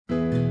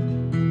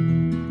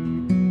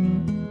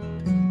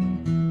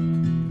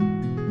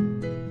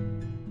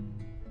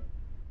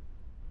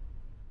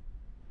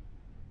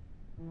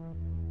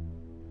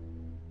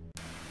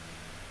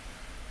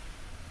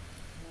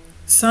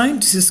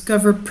Scientists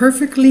discover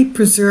perfectly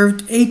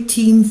preserved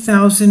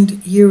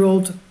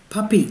 18,000-year-old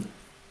puppy.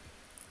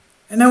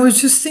 And I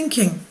was just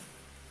thinking,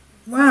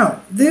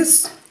 wow,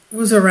 this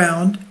was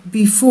around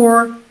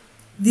before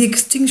the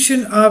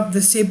extinction of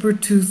the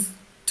saber-toothed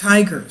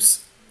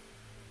tigers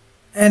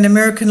and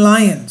American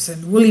lions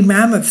and woolly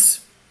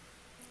mammoths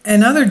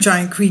and other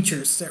giant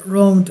creatures that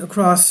roamed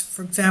across,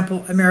 for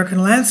example,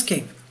 American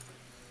landscape,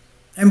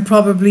 and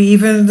probably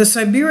even the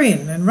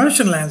Siberian and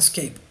Russian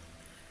landscape.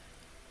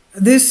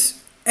 This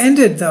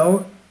ended,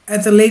 though,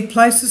 at the late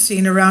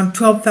Pleistocene around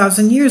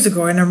 12,000 years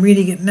ago, and I'm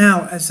reading it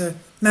now as a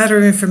matter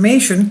of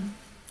information,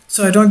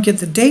 so I don't get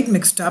the date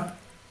mixed up.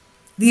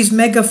 These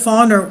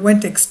megafauna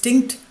went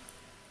extinct.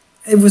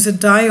 It was a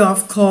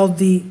die-off called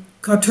the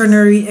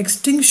Quaternary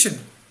extinction.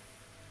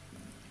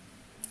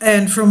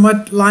 And from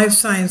what life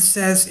science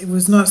says, it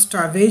was not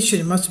starvation,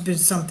 it must have been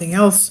something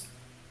else.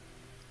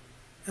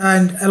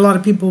 And a lot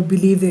of people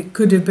believe it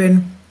could have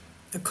been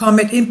a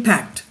comet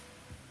impact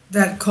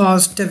that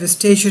caused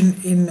devastation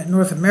in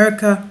North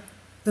America,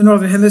 the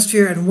Northern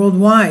Hemisphere, and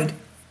worldwide.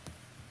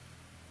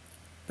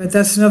 But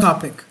that's another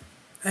topic.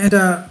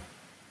 And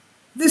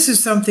this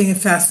is something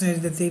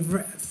fascinating that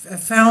they've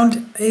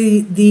found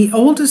the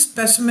oldest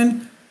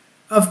specimen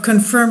of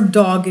confirmed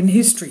dog in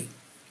history.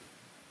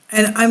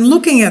 And I'm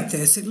looking at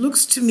this. It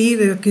looks to me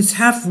like it's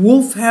half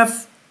wolf,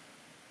 half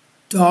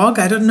dog.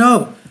 I don't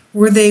know.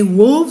 Were they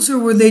wolves or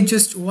were they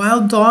just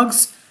wild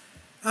dogs?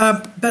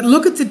 But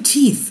look at the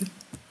teeth.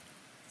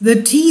 The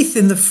teeth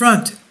in the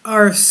front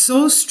are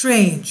so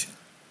strange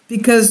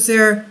because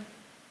they're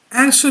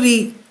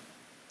actually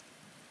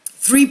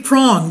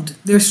three-pronged.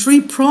 There's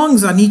three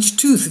prongs on each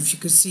tooth, if you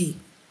could see.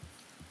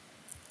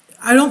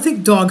 I don't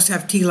think dogs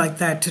have teeth like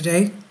that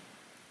today.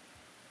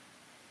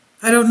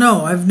 I don't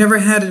know. I've never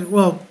had it.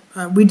 Well,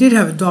 we did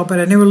have a dog, but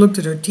I never looked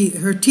at her teeth.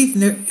 Her teeth,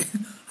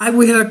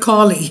 we had a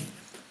collie,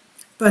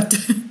 but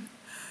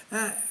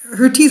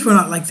her teeth were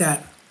not like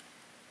that.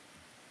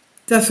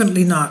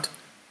 Definitely not.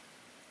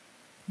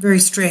 Very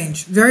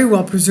strange. Very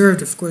well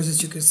preserved, of course,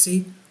 as you can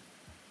see.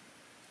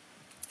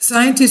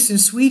 Scientists in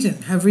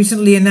Sweden have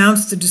recently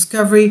announced the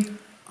discovery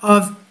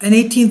of an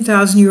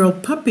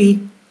 18,000-year-old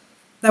puppy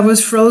that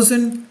was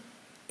frozen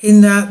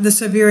in the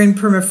Siberian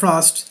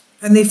Permafrost,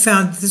 and they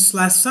found this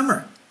last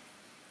summer.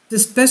 The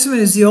specimen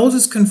is the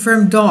oldest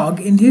confirmed dog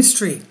in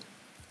history.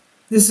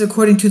 This is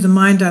according to the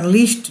Mind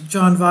Unleashed,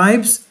 John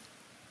Vibes.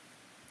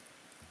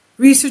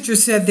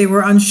 Researchers said they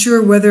were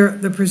unsure whether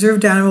the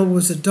preserved animal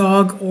was a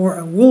dog or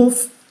a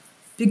wolf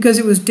because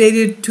it was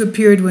dated to a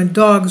period when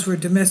dogs were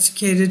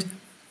domesticated,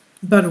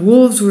 but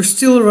wolves were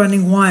still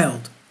running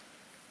wild.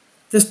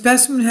 The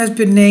specimen has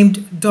been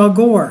named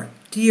Dogor,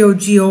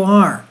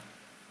 D-O-G-O-R,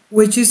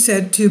 which is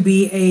said to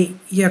be a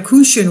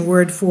Yakutian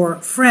word for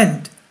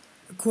friend,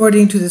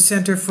 according to the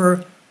Center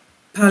for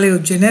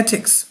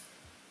Paleogenetics.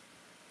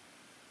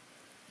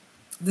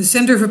 The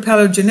Center for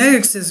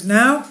Paleogenetics says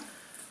now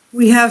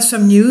we have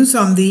some news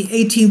on the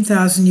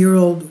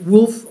 18,000-year-old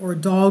wolf or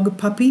dog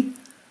puppy.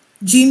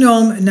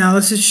 Genome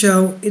analysis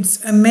show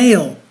it's a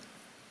male.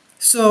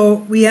 So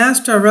we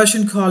asked our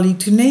Russian colleague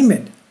to name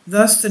it.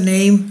 Thus the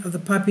name of the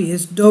puppy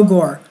is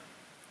Dogor.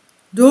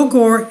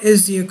 Dogor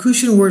is the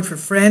Yakutian word for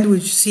friend,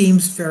 which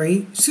seems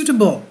very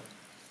suitable.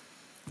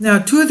 Now,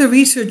 two of the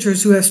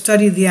researchers who have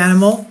studied the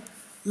animal,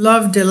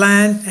 Love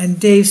Deland and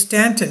Dave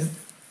Stanton,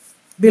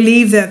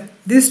 believe that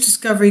this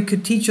discovery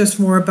could teach us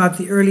more about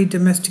the early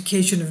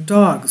domestication of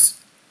dogs.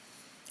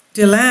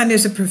 Deland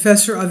is a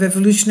professor of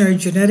evolutionary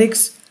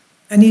genetics,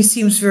 and he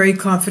seems very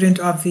confident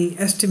of the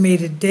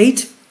estimated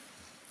date.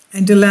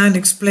 And Deland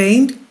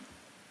explained,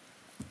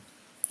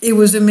 it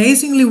was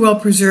amazingly well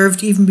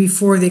preserved even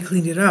before they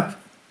cleaned it up.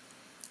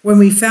 When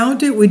we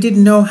found it, we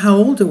didn't know how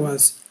old it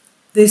was.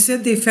 They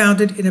said they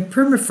found it in a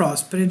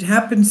permafrost, but it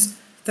happens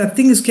that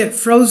things get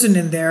frozen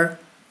in there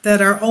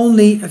that are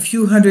only a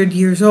few hundred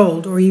years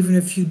old or even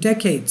a few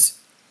decades.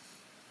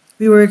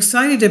 We were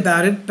excited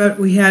about it, but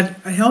we had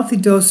a healthy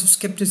dose of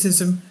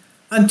skepticism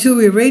until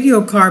we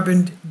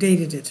radiocarbon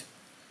dated it.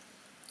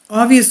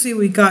 Obviously,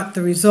 we got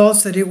the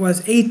results that it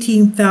was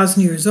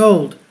 18,000 years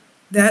old.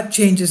 That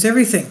changes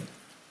everything.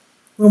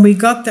 When we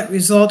got that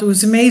result, it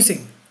was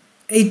amazing.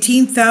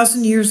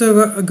 18,000 years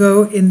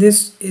ago in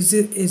this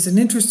is an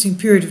interesting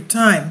period of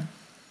time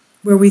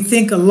where we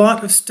think a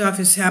lot of stuff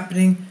is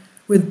happening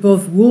with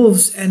both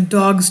wolves and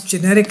dogs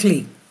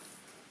genetically.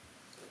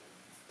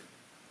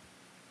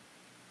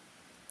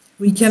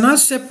 We cannot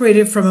separate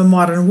it from a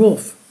modern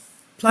wolf,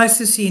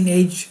 Pleistocene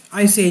age,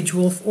 Ice Age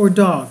wolf, or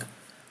dog.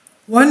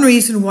 One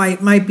reason why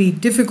it might be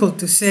difficult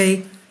to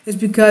say is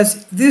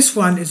because this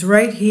one is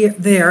right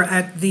there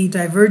at the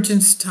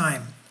divergence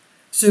time.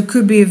 So it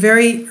could be a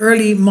very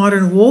early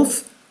modern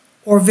wolf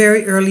or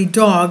very early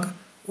dog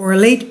or a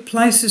late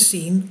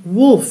Pleistocene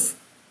wolf,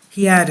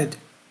 he added.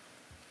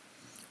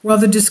 While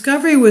the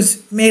discovery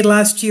was made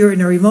last year in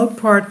a remote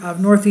part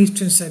of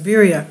northeastern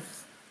Siberia,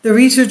 the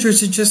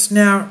researchers are just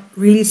now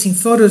releasing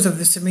photos of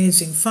this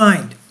amazing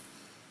find.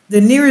 The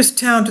nearest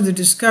town to the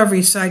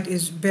discovery site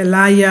is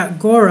Belaya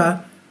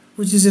Gora,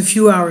 which is a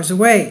few hours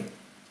away.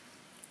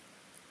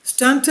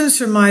 Stanton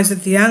surmised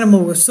that the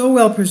animal was so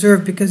well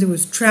preserved because it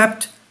was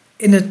trapped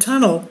in a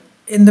tunnel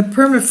in the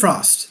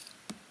permafrost.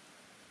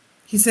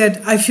 He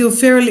said, I feel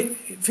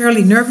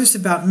fairly nervous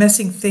about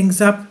messing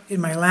things up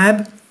in my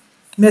lab,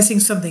 messing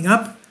something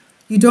up.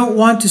 You don't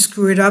want to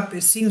screw it up.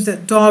 It seems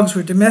that dogs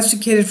were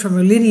domesticated from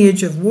a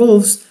lineage of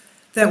wolves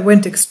that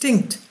went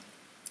extinct.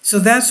 So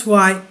that's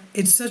why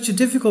it's such a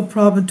difficult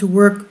problem to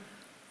work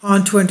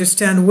on to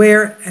understand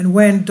where and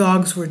when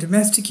dogs were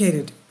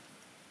domesticated.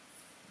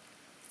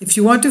 If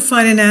you want to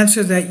find an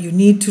answer, that you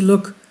need to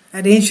look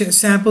at ancient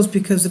samples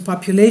because the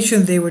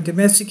population they were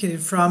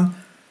domesticated from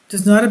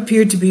does not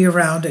appear to be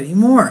around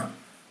anymore.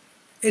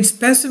 It's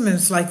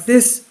specimens like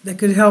this that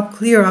could help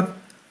clear up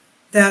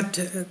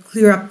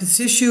this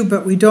issue,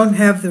 but we don't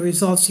have the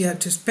results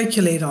yet to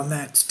speculate on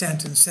that,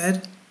 Stanton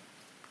said.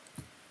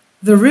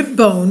 The rib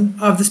bone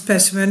of the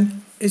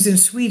specimen is in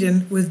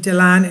Sweden with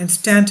Delan and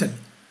Stanton,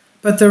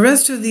 but the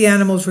rest of the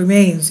animal's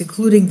remains,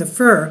 including the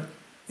fur,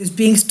 is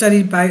being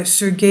studied by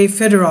Sergei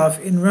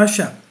Fedorov in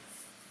Russia.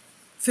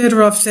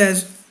 Fedorov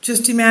says,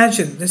 just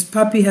imagine, this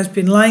puppy has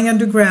been lying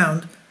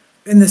underground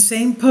in the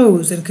same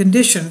pose and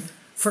condition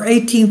for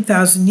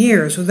 18,000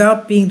 years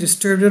without being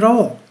disturbed at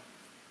all.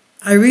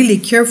 I really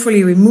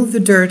carefully removed the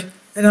dirt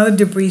and other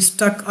debris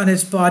stuck on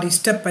its body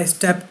step by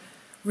step,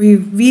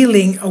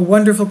 revealing a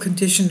wonderful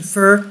conditioned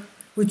fur,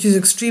 which is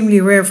extremely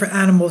rare for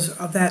animals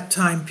of that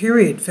time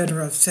period,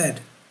 Fedorov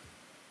said.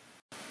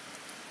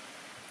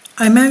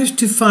 I managed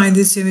to find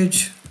this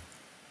image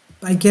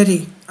by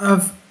Getty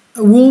of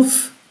a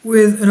wolf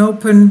with an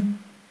open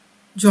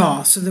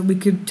jaw so that we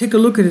could take a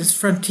look at its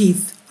front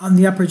teeth on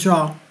the upper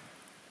jaw.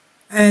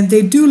 And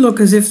they do look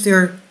as if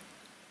they're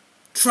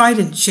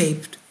trident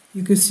shaped.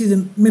 You can see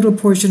the middle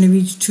portion of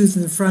each tooth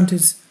in the front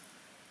is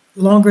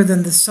longer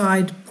than the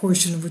side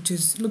portion, which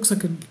looks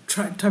like a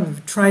type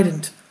of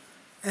trident.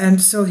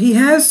 And so he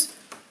has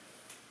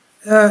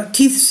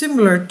teeth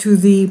similar to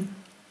the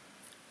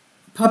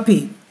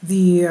puppy,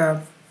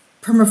 the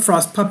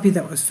permafrost puppy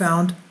that was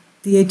found,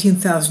 the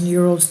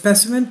 18,000-year-old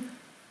specimen.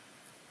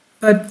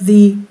 But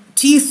the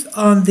teeth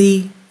on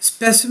the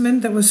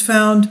specimen that was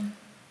found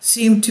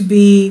seem to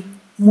be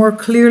more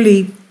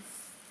clearly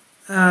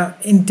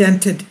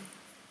indented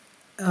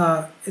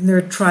in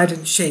their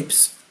trident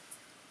shapes.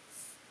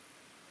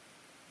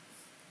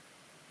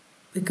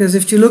 Because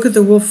if you look at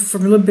the wolf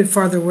from a little bit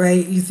farther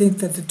away, you think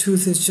that the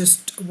tooth is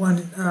just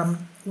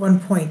one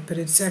point, but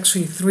it's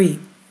actually three.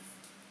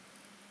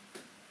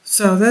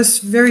 So that's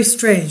very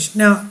strange.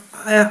 Now,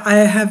 I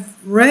have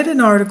read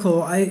an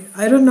article, I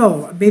don't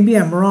know, maybe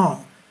I'm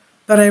wrong,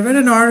 but I read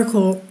an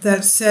article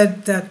that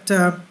said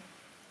that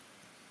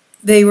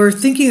they were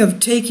thinking of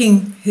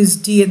taking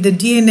the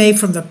DNA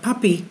from the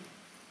puppy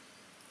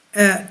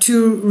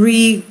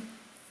to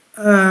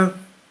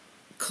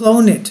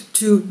clone it,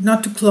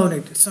 not to clone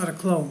it, it's not a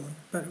clone,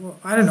 but well,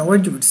 I don't know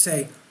what you would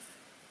say,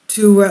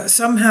 to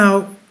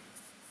somehow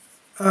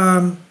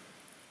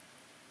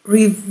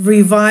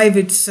revive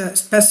its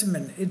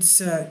specimen,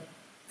 its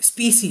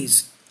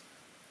species.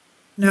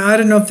 Now, I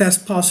don't know if that's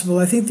possible.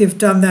 I think they've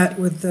done that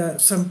with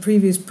some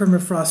previous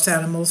permafrost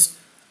animals.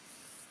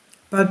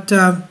 But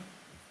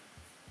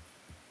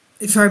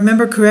if I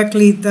remember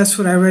correctly, that's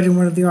what I read in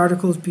one of the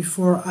articles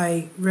before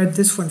I read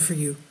this one for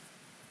you.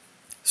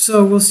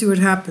 So we'll see what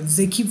happens.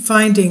 They keep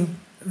finding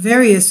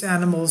various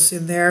animals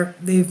in there.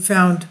 They've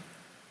found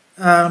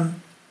the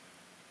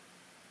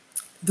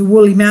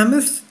woolly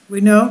mammoth,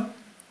 we know,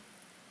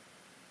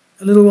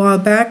 a little while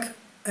back,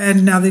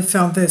 and now they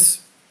found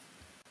this.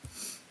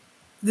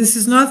 This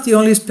is not the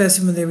only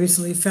specimen they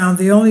recently found.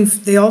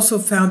 They also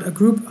found a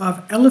group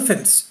of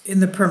elephants in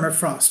the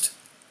permafrost.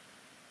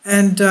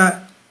 And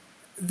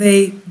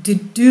they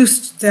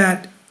deduced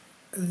that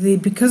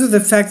because of the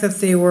fact that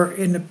they were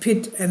in a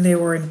pit and they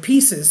were in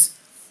pieces,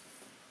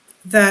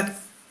 that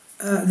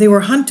they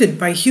were hunted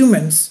by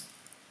humans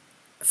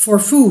for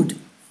food.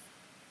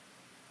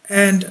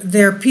 And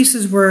their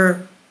pieces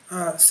were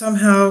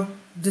somehow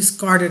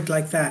discarded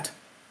like that,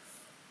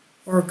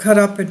 or cut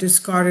up and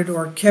discarded,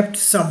 or kept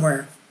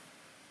somewhere.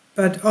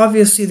 But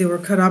obviously they were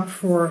cut up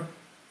for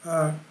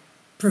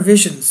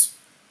provisions.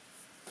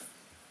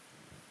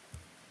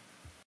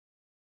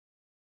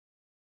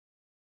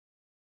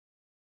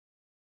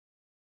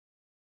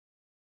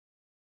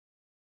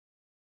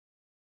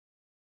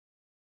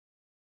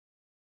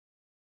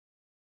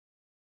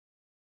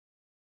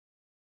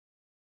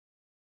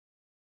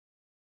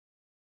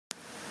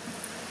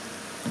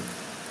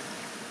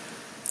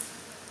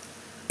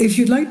 If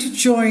you'd like to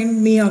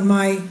join me on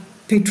my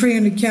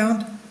Patreon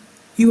account,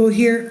 you will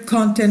hear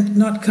content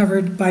not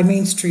covered by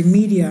mainstream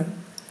media.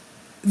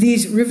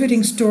 These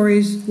riveting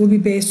stories will be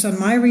based on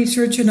my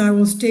research, and I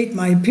will state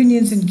my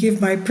opinions and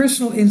give my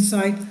personal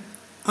insight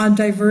on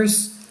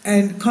diverse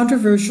and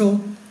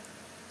controversial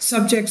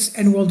subjects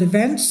and world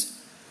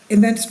events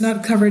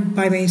not covered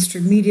by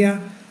mainstream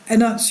media,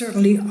 and not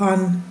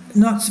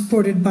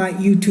supported by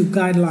YouTube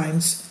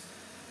guidelines.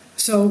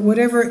 So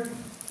whatever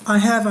I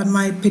have on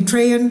my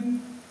Patreon,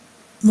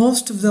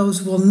 most of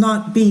those will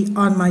not be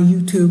on my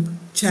YouTube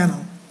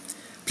channel.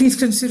 Please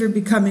consider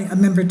becoming a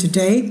member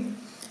today.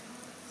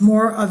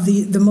 More of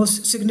the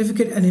most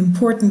significant and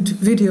important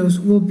videos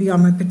will be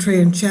on my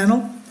Patreon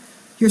channel.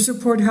 Your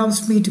support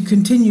helps me to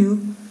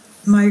continue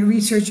my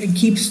research and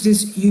keeps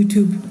this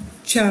YouTube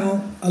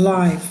channel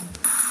alive.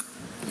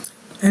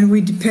 And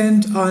we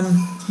depend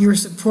on your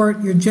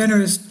support, your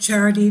generous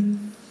charity,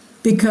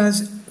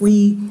 because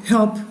we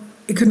help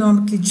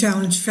economically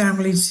challenged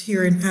families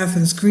here in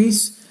Athens,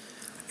 Greece,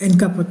 in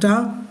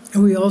Kapota,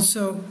 and we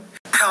also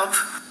help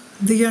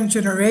the young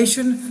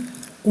generation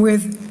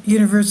with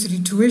university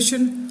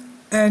tuition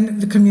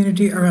and the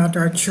community around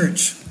our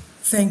church.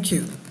 Thank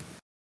you.